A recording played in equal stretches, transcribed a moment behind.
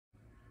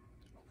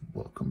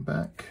Welcome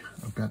back.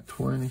 I've got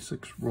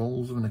 26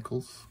 rolls of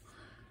nickels.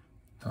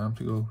 Time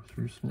to go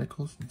through some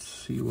nickels and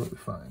see what we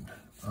find.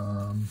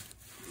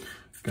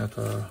 Got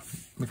a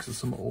mix of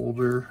some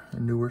older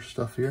and newer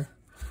stuff here.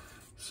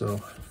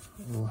 So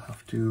we'll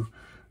have to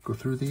go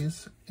through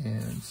these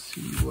and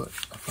see what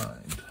I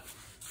find.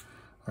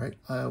 All right,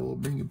 I will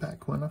bring you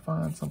back when I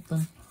find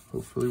something.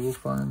 Hopefully we'll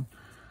find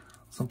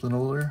something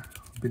older.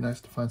 It'd be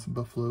nice to find some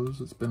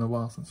buffaloes. It's been a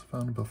while since I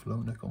found a buffalo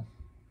nickel.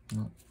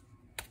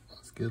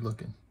 That's good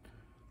looking.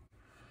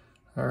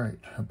 All right,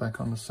 I'm back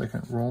on the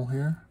second roll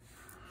here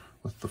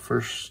with the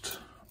first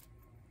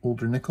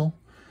older nickel.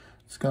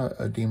 It's got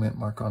a D-mint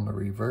mark on the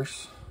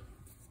reverse.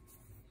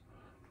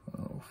 I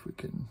don't know if we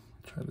can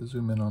try to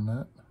zoom in on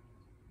that.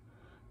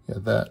 Yeah,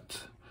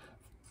 that,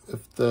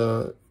 if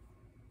the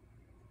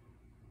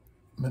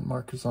mint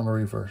mark is on a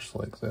reverse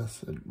like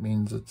this, it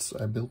means it's,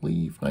 I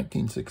believe,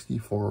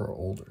 1964 or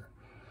older.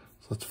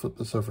 So let's flip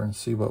this over and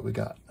see what we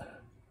got.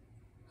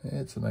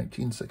 It's a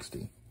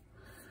 1960.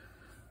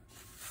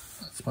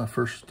 That's my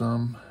first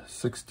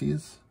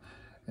 60s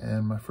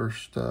and my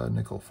first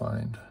nickel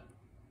find,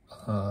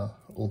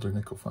 older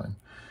nickel find.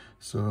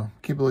 So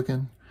keep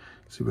looking,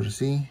 see what I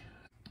see.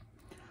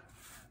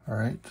 All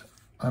right,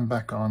 I'm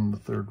back on the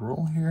third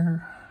roll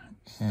here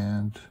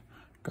and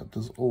got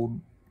this old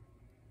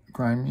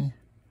grimy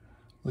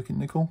looking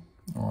nickel.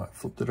 Oh, I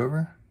flipped it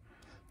over.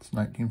 It's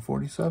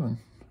 1947.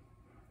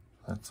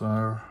 That's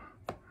our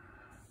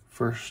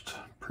first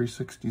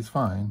pre-60s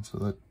find, so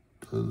that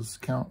does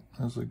count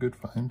as a good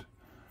find.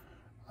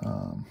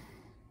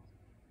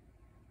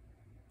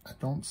 I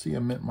don't see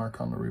a mint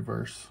mark on the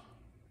reverse,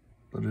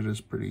 but it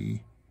is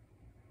pretty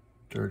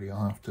dirty.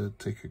 I'll have to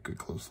take a good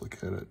close look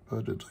at it,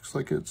 but it looks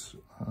like it's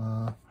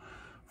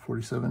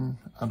 47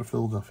 out of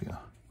Philadelphia.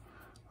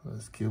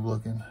 Let's keep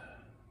looking.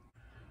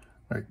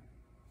 All right,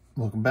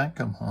 welcome back.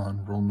 I'm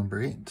on roll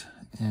number 8,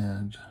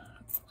 and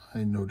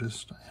I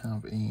noticed I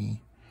have a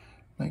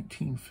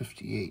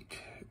 1958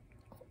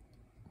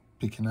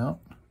 peeking out,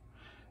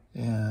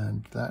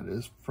 and that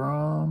is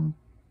from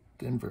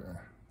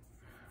Denver.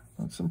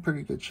 That's in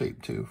pretty good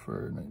shape too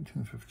for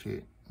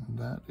 1958.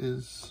 That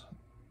is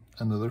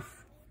another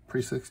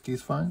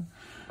pre-60s find.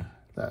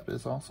 That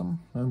is awesome.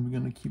 I'm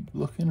gonna keep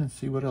looking and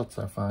see what else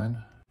I find.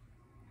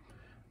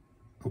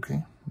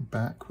 Okay,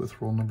 back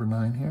with roll number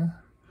 9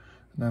 here,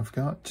 and I've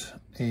got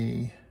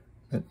a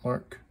mint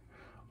mark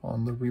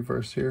on the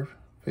reverse here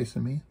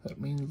facing me. That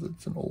means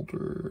it's an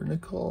older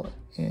nickel,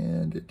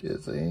 and it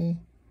is a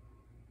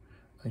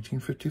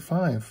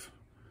 1955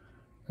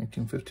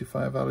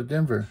 out of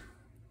Denver.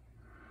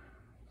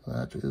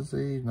 That is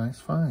a nice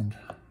find.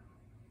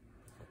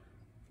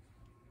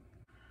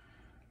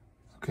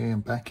 Okay, I'm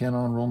back in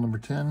on roll number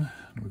 10.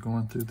 We're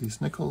going through these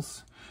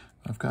nickels.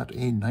 I've got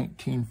a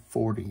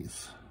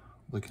 1940s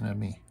looking at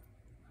me.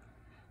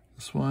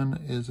 This one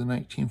is a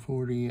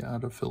 1940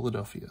 out of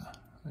Philadelphia.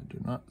 I do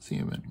not see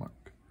a mint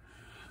mark.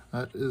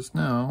 That is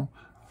now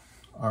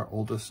our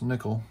oldest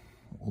nickel,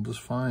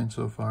 oldest find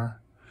so far.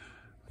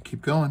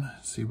 Keep going,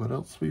 see what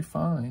else we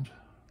find.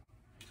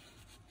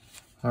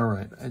 All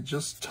right, I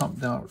just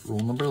topped out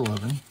roll number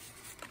 11.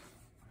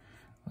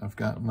 I've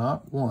got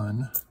not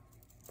one,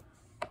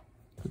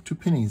 but 2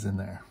 pennies in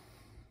there.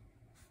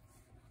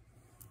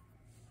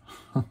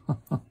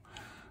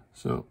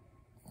 So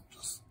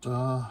just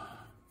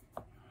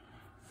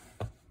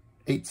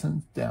 8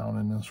 cents down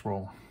in this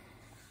roll.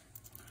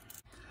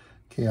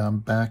 Okay, I'm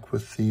back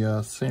with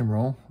the same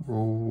roll,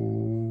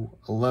 roll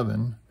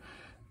 11.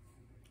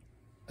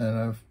 And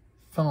I've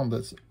found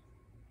this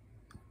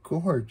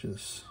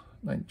gorgeous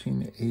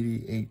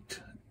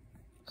 1988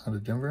 out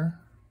of Denver.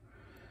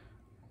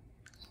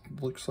 It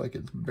looks like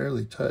it's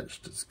barely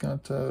touched. It's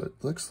got, it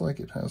looks like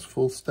it has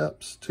full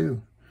steps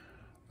too.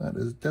 That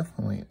is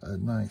definitely a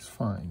nice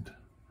find.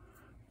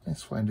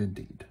 Nice find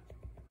indeed.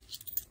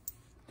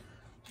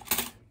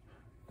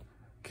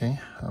 Okay,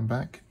 I'm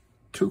back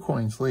 2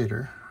 coins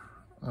later.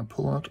 I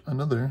pull out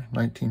another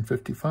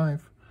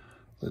 1955.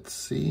 Let's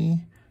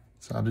see.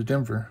 It's out of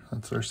Denver.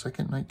 That's our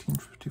second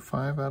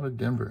 1955 out of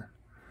Denver.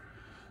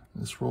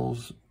 This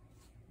roll's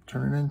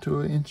turning into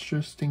an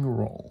interesting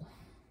roll.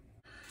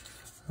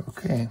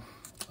 Okay,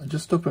 I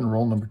just opened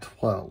roll number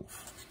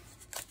 12.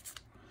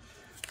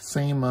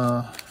 Same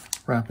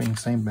wrapping,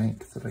 same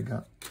bank that I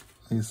got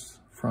these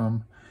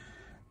from.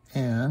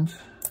 And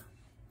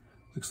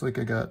looks like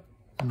I got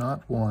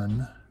not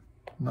 1,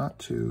 not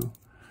 2,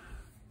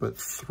 but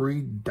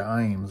 3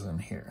 dimes in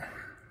here.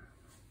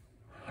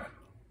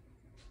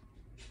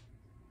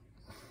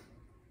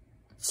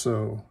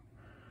 So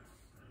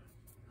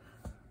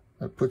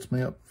that puts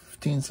me up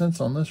 15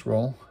 cents on this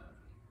roll.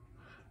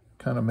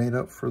 Kind of made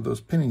up for those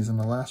pennies in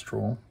the last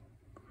roll.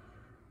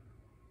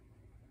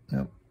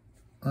 Yep.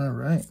 All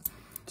right.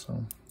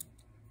 So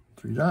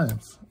 3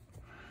 dimes.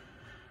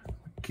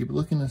 Keep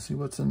looking to see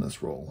what's in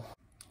this roll.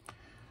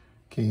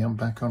 Okay, I'm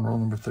back on roll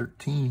number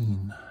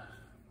 13.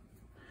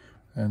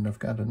 And I've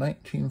got a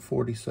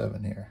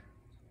 1947 here.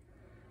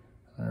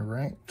 All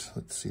right.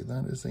 Let's see.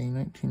 That is a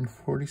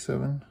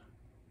 1947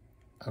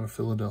 out of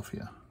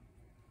Philadelphia.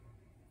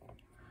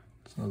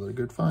 It's another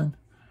good find.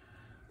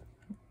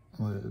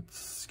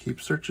 Let's keep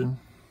searching.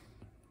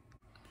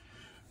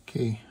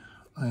 Okay,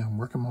 I am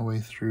working my way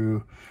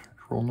through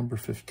roll number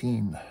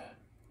 15.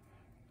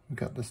 We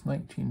got this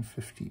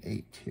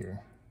 1958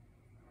 here.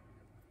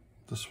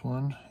 This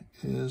one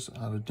is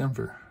out of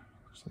Denver.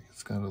 Looks like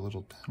it's got a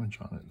little damage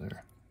on it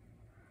there.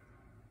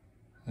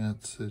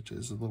 It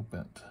is a little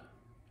bent.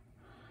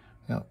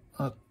 Yeah,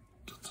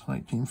 it's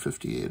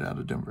 1958 out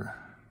of Denver.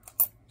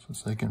 So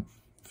second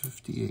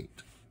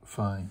 58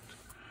 find.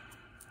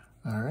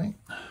 All right,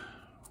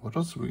 what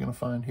else are we gonna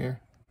find here?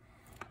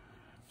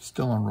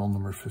 Still on roll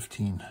number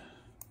 15.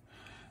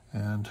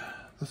 And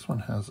this one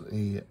has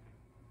a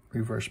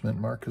reverse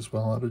mint mark as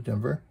well out of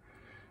Denver.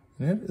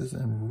 And it is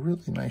in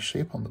really nice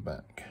shape on the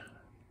back.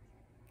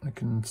 I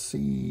can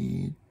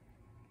see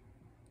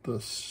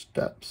the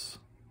steps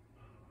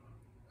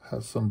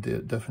has some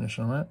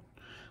definition on it.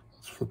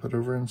 Let's flip it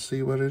over and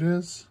see what it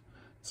is.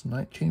 It's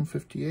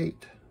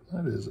 1958.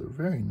 That is a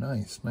very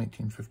nice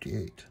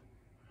 1958.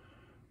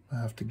 I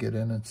have to get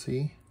in and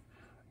see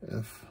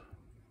if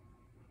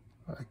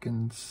I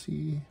can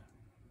see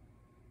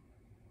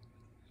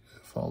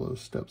if all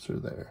those steps are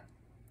there.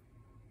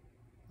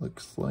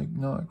 Looks like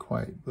not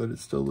quite, but it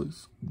still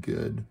looks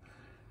good.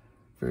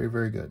 Very,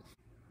 very good.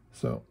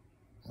 So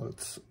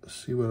let's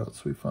see what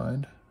else we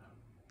find.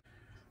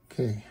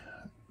 Okay,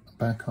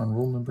 back on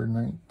roll number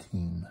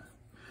 19.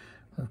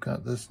 I've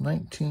got this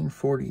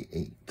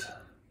 1948.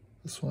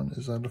 This one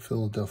is out of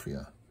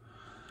Philadelphia.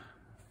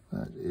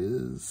 That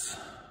is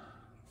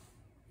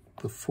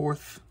the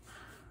fourth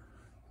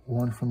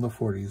one from the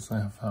 40s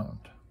I have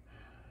found.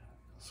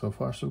 So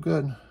far, so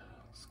good.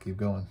 Let's keep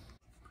going.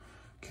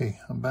 Okay,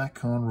 I'm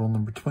back on roll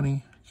number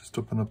 20. Just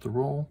open up the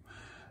roll,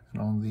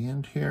 and on the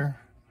end here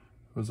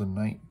was a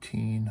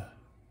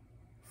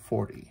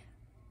 1940.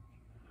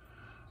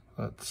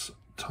 That's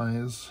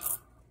ties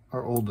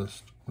our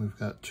oldest. We've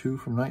got two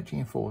from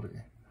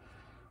 1940.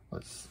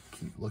 Let's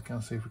keep looking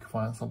and see if we can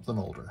find something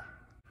older.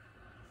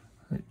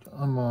 Right,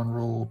 I'm on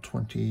roll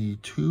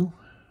 22,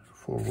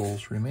 4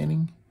 rolls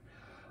remaining.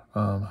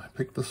 I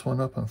picked this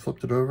one up and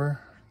flipped it over.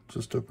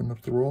 Just opened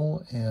up the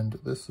roll, and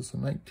this is a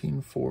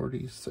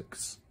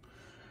 1946.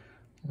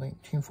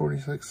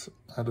 1946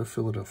 out of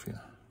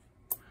Philadelphia.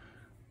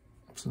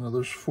 It's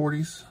another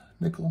 40s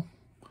nickel.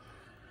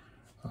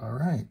 All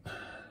right.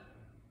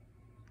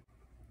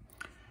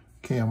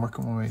 Okay, I'm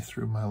working my way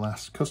through my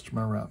last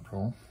customer wrap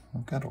roll.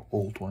 I've got an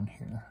old one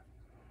here.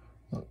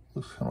 Look,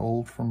 looks kind of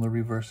old from the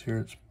reverse here.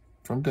 It's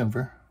from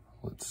Denver.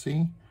 Let's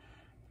see.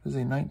 It is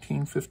a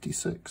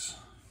 1956.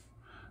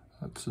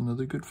 That's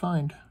another good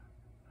find.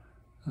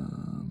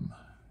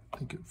 I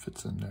think it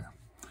fits in there.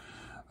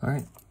 All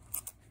right,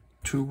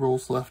 2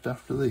 rolls left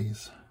after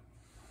these.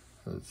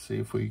 Let's see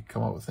if we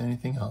come up with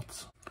anything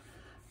else.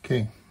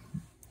 Okay,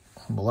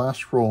 on the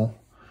last roll,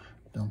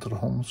 down to the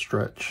home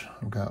stretch,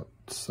 I've got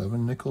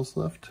 7 nickels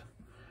left.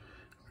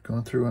 I'm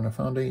going through and I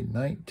found a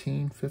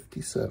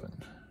 1957.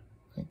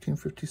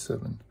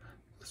 1957.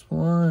 This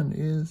one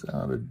is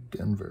out of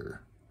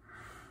Denver.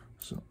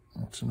 So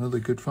that's another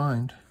good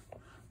find.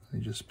 Let me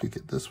just peek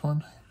at this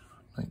one.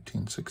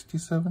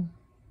 1967.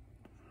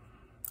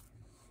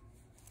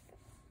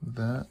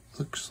 That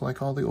looks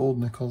like all the old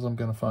nickels I'm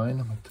going to find.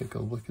 I'm going to take a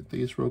look at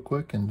these real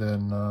quick and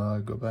then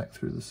go back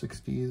through the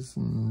 60s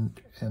and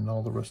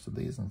all the rest of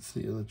these and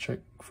see,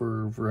 check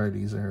for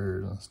varieties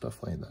errors and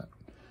stuff like that.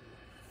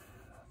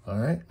 All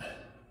right.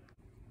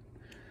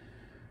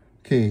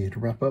 Okay, to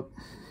wrap up,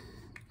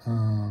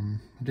 I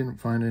didn't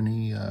find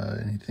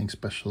anything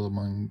special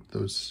among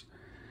those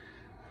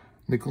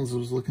nickels I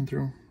was looking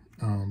through.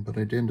 But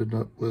I ended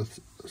up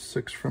with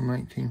 6 from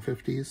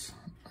 1950s,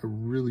 a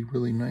really,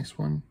 really nice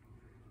one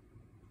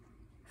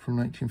from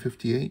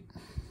 1958,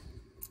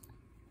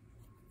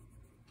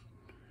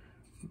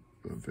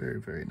 a very,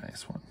 very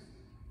nice one.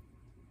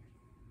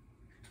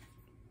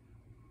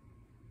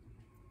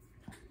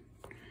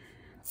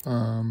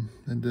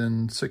 And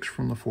then 6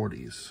 from the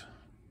 40s,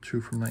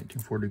 2 from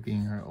 1940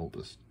 being our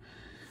oldest.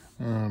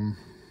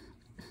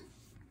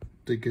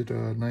 They get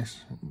a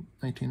nice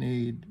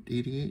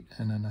 1988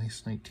 and a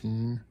nice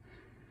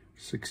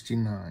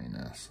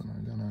 1969S, and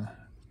I'm gonna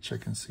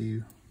check and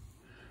see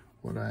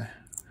what I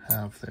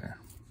have there.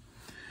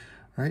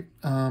 All right,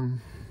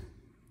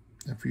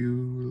 if you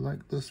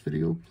like this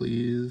video,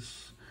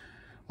 please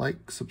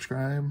like,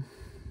 subscribe,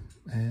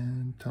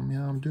 and tell me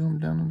how I'm doing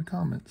down in the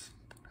comments.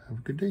 Have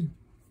a good day.